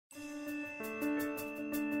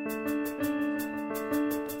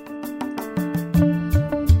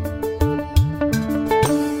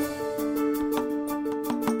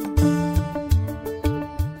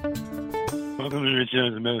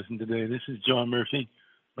Ron Murphy.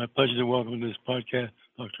 My pleasure to welcome to this podcast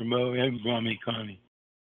Dr. Mo Emrikani.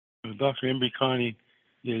 Dr. Emrikani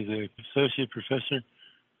is an associate professor in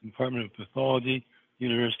the Department of Pathology,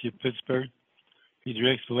 University of Pittsburgh. He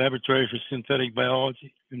directs the Laboratory for Synthetic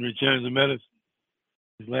Biology and Regenerative Medicine.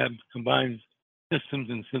 His lab combines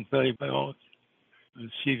systems and synthetic biology and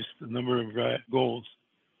achieves a number of goals.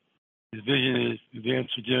 His vision is to advance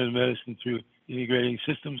regenerative medicine through integrating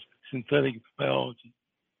systems, synthetic biology.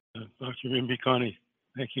 Dr. Emrikani,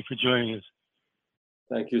 thank you for joining us.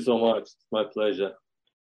 Thank you so much. It's my pleasure.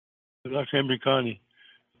 Dr. Emrikani,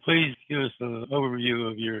 please give us an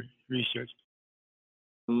overview of your research.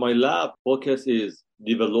 My lab focus is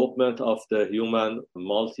development of the human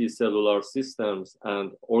multicellular systems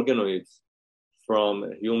and organoids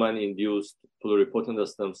from human-induced pluripotent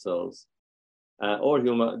stem cells or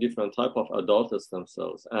different type of adult stem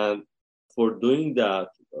cells. And for doing that,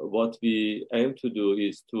 what we aim to do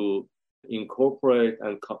is to incorporate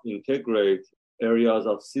and integrate areas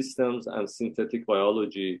of systems and synthetic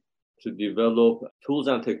biology to develop tools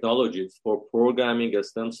and technologies for programming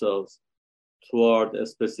stem cells toward a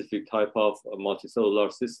specific type of multicellular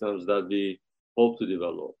systems that we hope to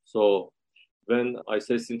develop. So when I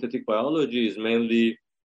say synthetic biology, is mainly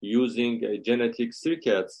using genetic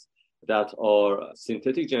circuits that are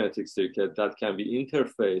synthetic genetic circuits that can be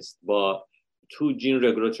interfaced by two gene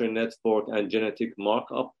regulatory network and genetic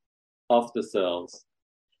markup of the cells.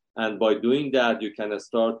 And by doing that, you can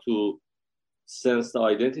start to sense the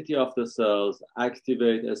identity of the cells,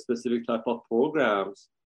 activate a specific type of programs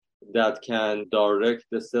that can direct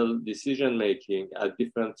the cell decision-making at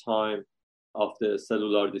different time of the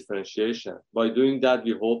cellular differentiation. By doing that,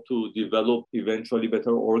 we hope to develop eventually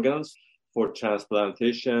better organs for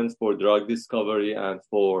transplantations, for drug discovery, and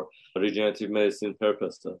for regenerative medicine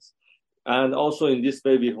purposes. And also in this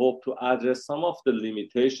way, we hope to address some of the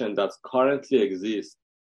limitations that currently exist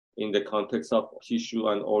in the context of tissue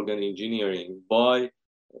and organ engineering by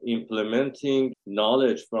implementing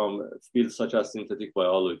knowledge from fields such as synthetic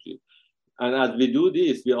biology. And as we do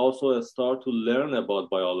this, we also start to learn about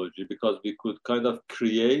biology because we could kind of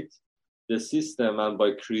create the system, and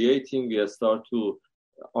by creating, we start to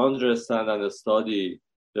understand and study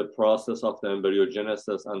the process of the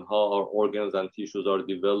embryogenesis and how our organs and tissues are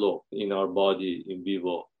developed in our body in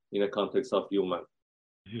vivo in the context of human.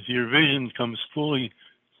 If your vision comes fully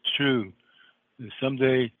true,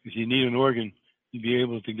 someday if you need an organ, you'll be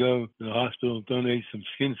able to go to the hospital, donate some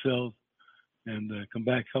skin cells, and come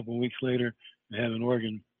back a couple of weeks later and have an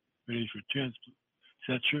organ ready for transplant. Is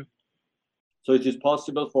that true? So it is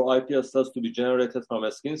possible for iPS cells to be generated from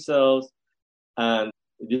skin cells, and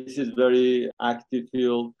this is very active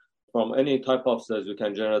field. From any type of cells, you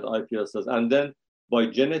can generate iPS cells. And then by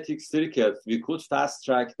genetic circuits, we could fast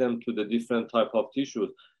track them to the different type of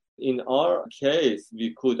tissues. In our case,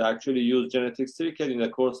 we could actually use genetic circuit in the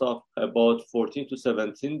course of about 14 to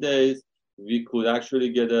 17 days. We could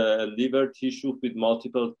actually get a liver tissue with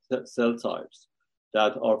multiple cell types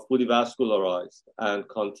that are fully vascularized and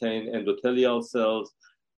contain endothelial cells,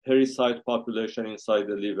 pericyte population inside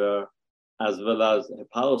the liver, as well as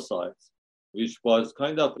hepatocytes, which was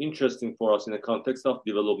kind of interesting for us in the context of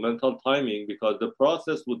developmental timing because the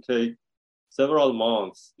process would take several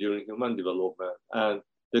months during human development. And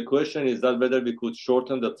the question is that whether we could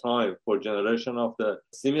shorten the time for generation of the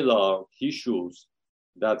similar tissues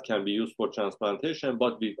that can be used for transplantation,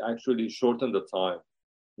 but we actually shorten the time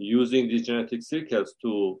using these genetic circuits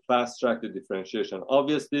to fast track the differentiation.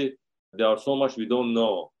 Obviously, there are so much we don't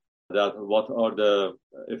know that what are the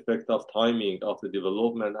effect of timing of the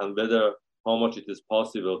development and whether how much it is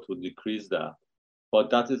possible to decrease that. But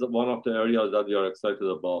that is one of the areas that we are excited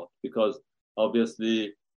about because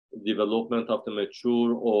obviously development of the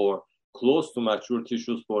mature or close to mature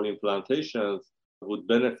tissues for implantations would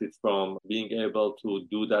benefit from being able to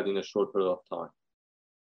do that in a short period of time.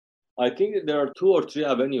 I think there are 2 or 3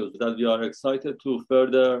 avenues that we are excited to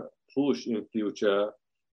further push in future.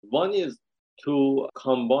 One is to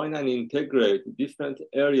combine and integrate different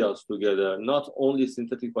areas together, not only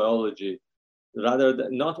synthetic biology, rather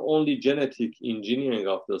than not only genetic engineering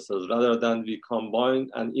of the cells, rather than we combine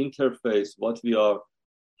and interface what we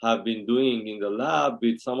have been doing in the lab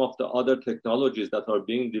with some of the other technologies that are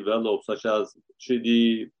being developed, such as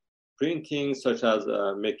 3D printing, such as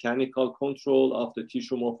mechanical control of the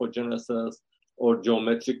tissue morphogenesis or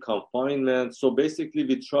geometric confinement. So basically,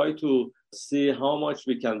 we try to see how much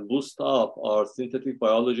we can boost up our synthetic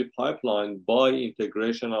biology pipeline by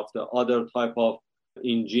integration of the other type of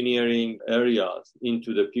engineering areas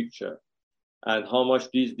into the picture, and how much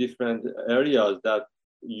these different areas that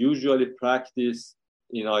usually practice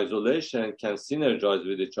in isolation can synergize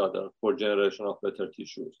with each other for generation of better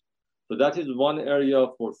tissues. So that is one area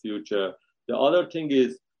for future. The other thing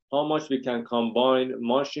is how much we can combine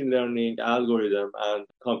machine learning algorithm and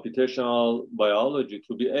computational biology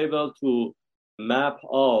to be able to map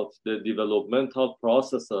out the developmental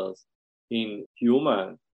processes in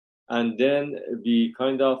human. And then we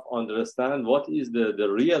kind of understand what is the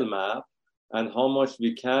real map and how much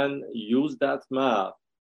we can use that map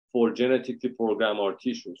for genetically program our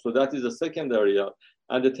tissue. So that is the second area.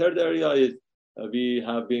 And the third area is we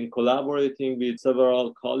have been collaborating with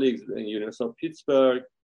several colleagues in University of Pittsburgh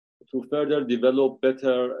to further develop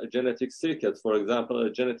better genetic circuits. For example,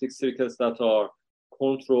 genetic circuits that are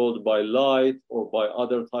controlled by light or by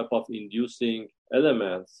other type of inducing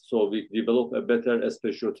elements. So we develop a better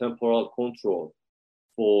spatiotemporal control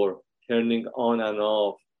for turning on and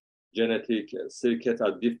off genetic circuits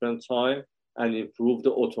at different time and improve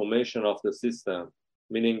the automation of the system,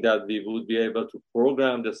 meaning that we would be able to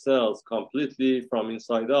program the cells completely from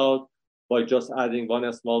inside out. By just adding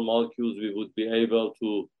one small molecule, we would be able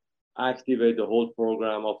to activate the whole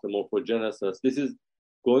program of the morphogenesis. This is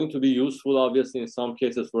going to be useful, obviously, in some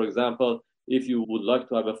cases. For example, if you would like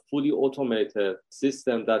to have a fully automated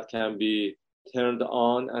system that can be turned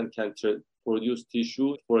on and can produce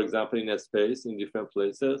tissue, for example, in a space, in different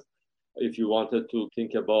places. If you wanted to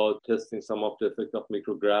think about testing some of the effect of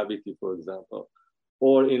microgravity, for example.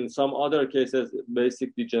 Or in some other cases,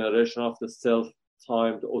 basically generation of the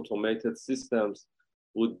self-timed automated systems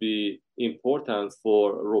would be important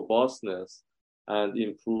for robustness and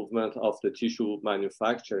improvement of the tissue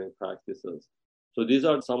manufacturing practices. So these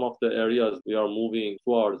are some of the areas we are moving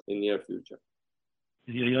towards in near future.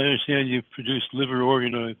 Yeah, I understand you produce liver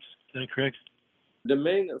organoids. Is that correct? The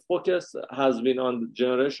main focus has been on the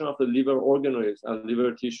generation of the liver organoids and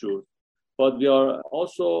liver tissues, but we are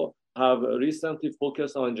also have recently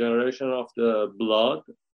focused on generation of the blood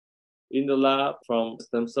in the lab from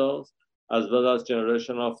stem cells, as well as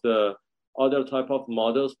generation of the other type of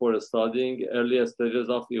models for studying early stages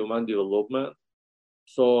of human development.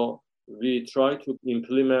 So we try to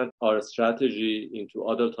implement our strategy into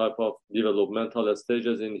other type of developmental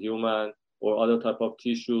stages in human or other type of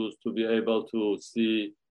tissues to be able to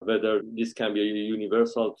see whether this can be a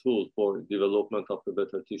universal tool for development of the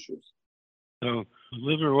better tissues. So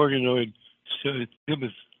liver organoid, so it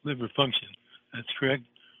gives liver function. That's correct?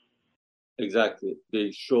 Exactly.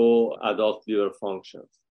 They show adult liver functions.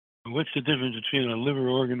 What's the difference between a liver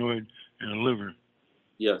organoid and a liver?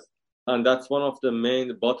 Yes. And that's one of the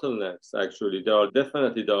main bottlenecks, actually. There are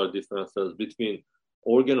differences between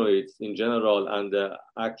organoids in general and the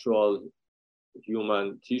actual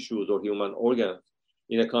human tissues or human organs.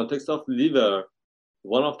 In the context of liver,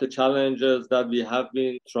 one of the challenges that we have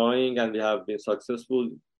been trying and we have been successful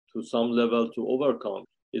to some level to overcome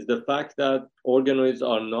is the fact that organoids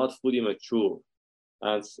are not fully mature.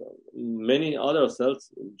 And many other cells,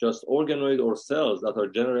 just organoid or cells that are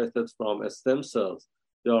generated from stem cells,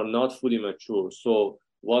 they are not fully mature. So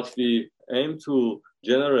what we aim to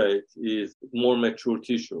generate is more mature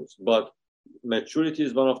tissues. But maturity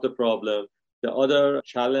is one of the problems. The other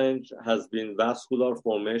challenge has been vascular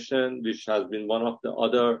formation, which has been one of the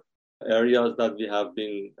other areas that we have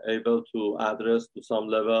been able to address to some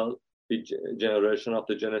level, the generation of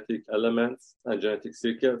the genetic elements and genetic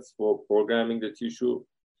circuits for programming the tissue.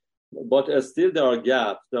 But still there are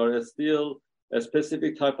gaps. There are still a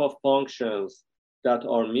specific type of functions that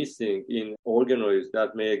are missing in organoids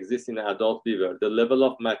that may exist in adult liver. The level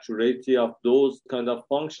of maturity of those kind of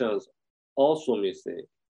functions also missing.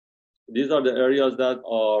 These are the areas that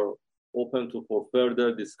are open for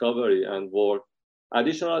further discovery and work.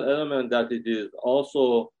 Additional element that it is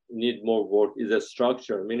also need more work is a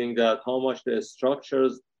structure, meaning that how much the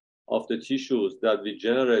structures of the tissues that we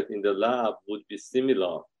generate in the lab would be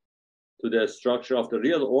similar to the structure of the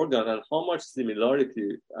real organ, and how much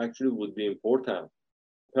similarity actually would be important.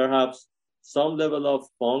 Perhaps some level of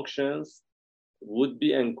functions would be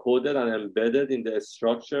encoded and embedded in the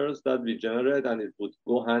structures that we generate, and it would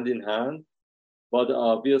go hand in hand. But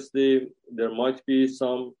obviously, there might be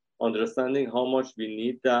some understanding how much we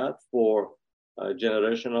need that for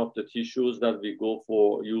generation of the tissues that we go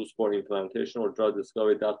for use for implantation or drug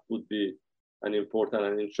discovery. That would be an important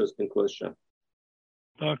and interesting question.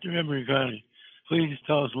 Dr. Emrikani, please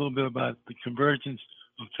tell us a little bit about the convergence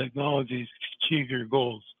of technologies to achieve your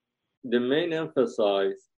goals. The main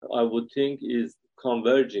emphasis, I would think, is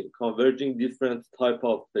converging different type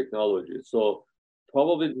of technologies. So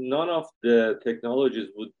probably none of the technologies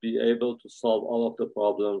would be able to solve all of the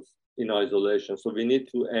problems in isolation. So we need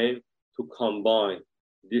to aim to combine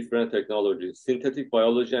different technologies. Synthetic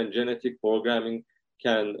biology and genetic programming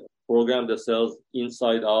can program the cells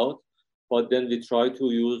inside out, but then we try to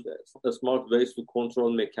use smart ways to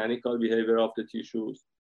control mechanical behavior of the tissues,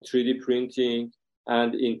 3D printing,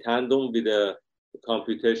 and in tandem with the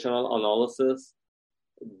computational analysis,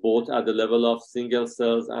 both at the level of single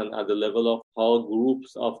cells and at the level of how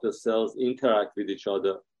groups of the cells interact with each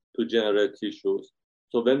other to generate tissues.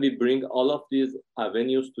 So when we bring all of these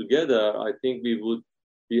avenues together, I think we would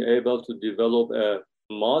be able to develop a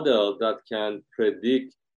model that can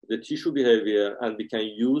predict the tissue behavior, and we can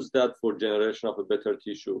use that for generation of a better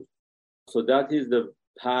tissue. So that is the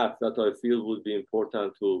path that I feel would be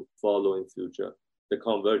important to follow in future, the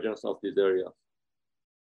convergence of these areas.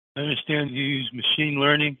 I understand you use machine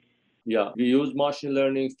learning. Yeah, we use machine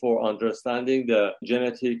learning for understanding the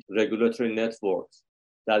genetic regulatory networks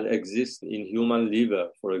that exist in human liver,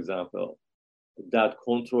 for example, that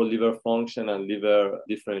control liver function and liver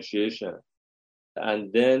differentiation.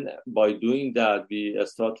 And then by doing that, we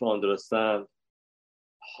start to understand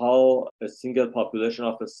how a single population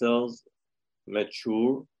of the cells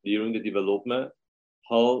mature during the development,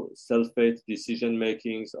 how cell fate decision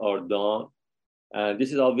makings are done. And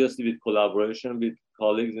this is obviously with collaboration with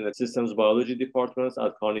colleagues in the systems biology departments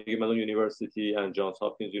at Carnegie Mellon University and Johns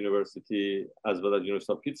Hopkins University, as well as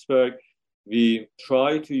University of Pittsburgh. We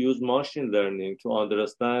try to use machine learning to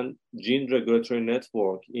understand gene regulatory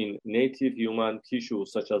network in native human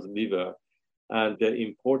tissues such as liver, and the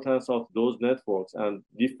importance of those networks, and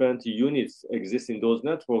different units exist in those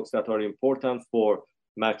networks that are important for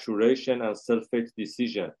maturation and cell fate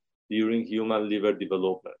decision during human liver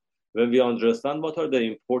development. When we understand what are the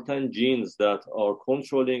important genes that are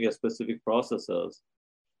controlling specific processes,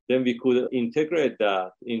 then we could integrate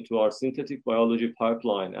that into our synthetic biology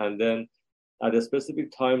pipeline, and then at a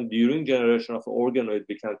specific time during generation of organoid,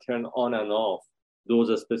 we can turn on and off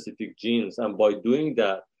those specific genes. And by doing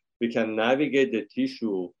that, we can navigate the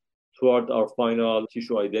tissue toward our final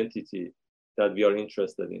tissue identity that we are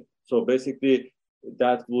interested in. So basically,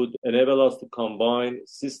 that would enable us to combine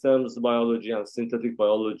systems biology and synthetic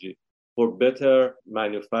biology for better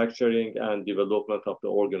manufacturing and development of the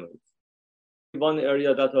organoids. One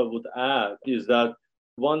area that I would add is that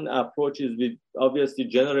one approach is we obviously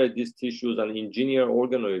generate these tissues and engineer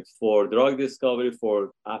organoids for drug discovery,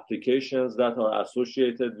 for applications that are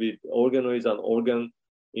associated with organoids and organ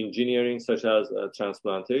engineering, such as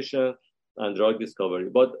transplantation and drug discovery.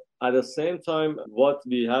 But at the same time, what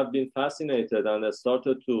we have been fascinated and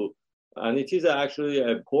started to, and it is actually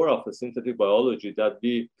a core of the synthetic biology that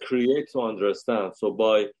we create to understand. So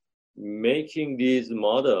by making these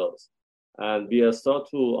models, and we start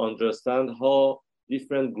to understand how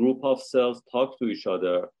different group of cells talk to each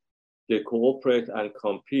other, they cooperate and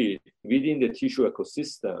compete within the tissue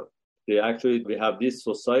ecosystem. We have this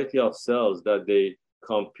society of cells that they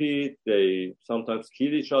compete, they sometimes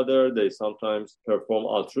kill each other, they sometimes perform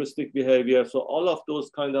altruistic behavior. So all of those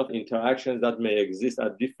kind of interactions that may exist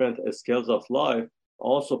at different scales of life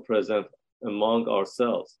also present among our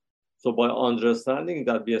cells. So by understanding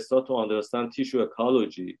that, we start to understand tissue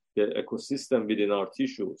ecology, the ecosystem within our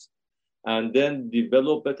tissues, and then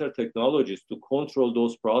develop better technologies to control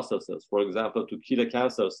those processes, for example, to kill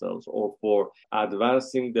cancer cells or for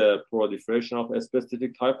advancing the proliferation of a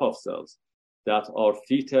specific type of cells that are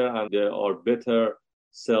fitter and they are better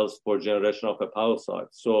cells for generation of hepatocytes.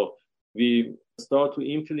 So we start to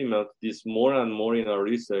implement this more and more in our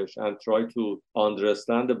research and try to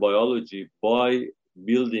understand the biology by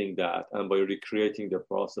building that and by recreating the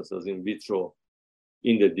processes in vitro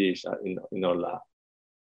in the dish in our lab.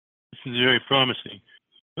 This is very promising.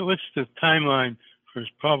 But what's the timeline for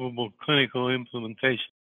probable clinical implementation?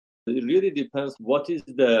 It really depends what is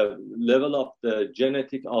the level of the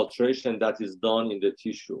genetic alteration that is done in the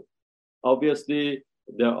tissue. Obviously,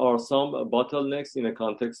 there are some bottlenecks in the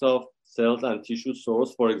context of cells and tissue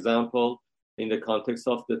source. For example, in the context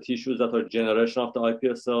of the tissues that are generation of the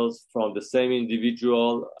iPS cells from the same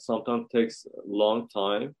individual sometimes takes a long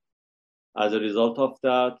time. As a result of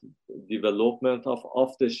that, development of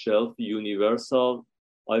off-the-shelf universal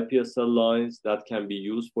iPS cell lines that can be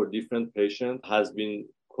used for different patients has been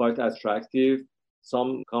quite attractive.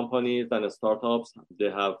 Some companies and startups, they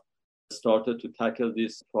have started to tackle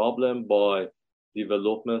this problem by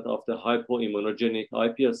development of the hypoimmunogenic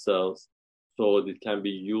iPS cells, so it can be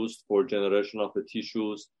used for generation of the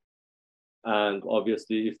tissues. And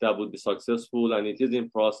obviously, if that would be successful and it is in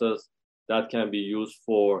process, that can be used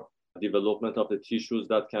for development of the tissues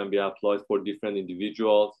that can be applied for different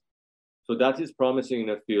individuals. So that is promising in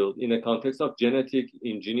the field. In the context of genetic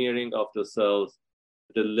engineering of the cells,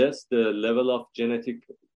 the less the level of genetic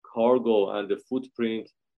cargo and the footprint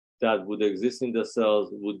that would exist in the cells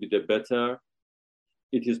would be the better.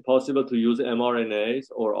 it is possible to use mRNAs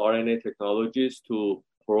or RNA technologies to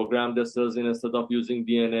program the cells instead of using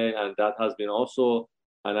DNA, and that has been also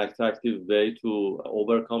an attractive way to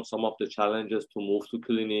overcome some of the challenges to move to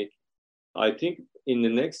clinic. I think in the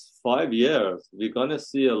next 5 years, we're going to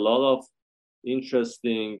see a lot of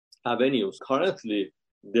interesting avenues. Currently,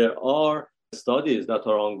 there are studies that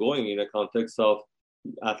are ongoing in the context of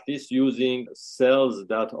at least using cells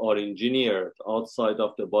that are engineered outside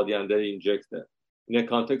of the body and they're injected. In the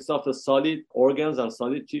context of the solid organs and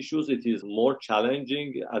solid tissues, it is more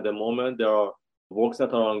challenging at the moment. There are works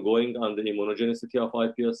that are ongoing on the immunogenicity of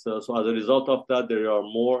iPS cells. So as a result of that, there are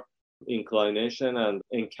more inclination and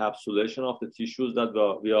encapsulation of the tissues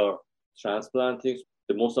that we are transplanting.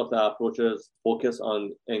 Most of the approaches focus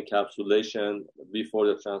on encapsulation before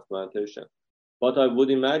the transplantation. But I would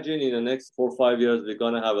imagine in the next 4 or 5 years, we're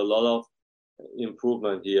going to have a lot of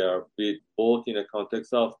improvement here, both in the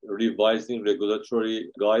context of revising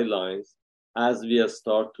regulatory guidelines as we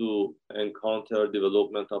start to encounter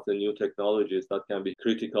development of the new technologies that can be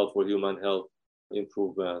critical for human health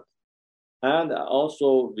improvement. And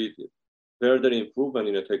also with further improvement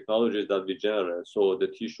in the technologies that we generate. So the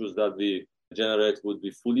tissues that we generate would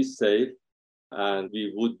be fully safe, and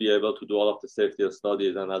we would be able to do all of the safety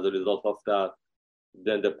studies. And as a result of that,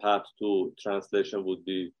 then the path to translation would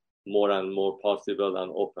be more and more possible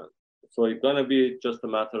and open. So it's going to be just a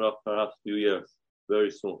matter of perhaps a few years,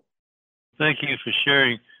 very soon. Thank you for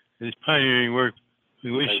sharing this pioneering work.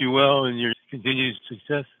 We wish you well in your continued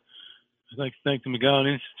success. I'd like to thank the McGowan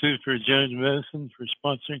Institute for Regenerative Medicine for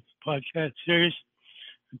sponsoring the podcast series.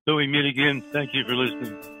 Until we meet again, thank you for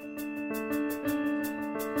listening.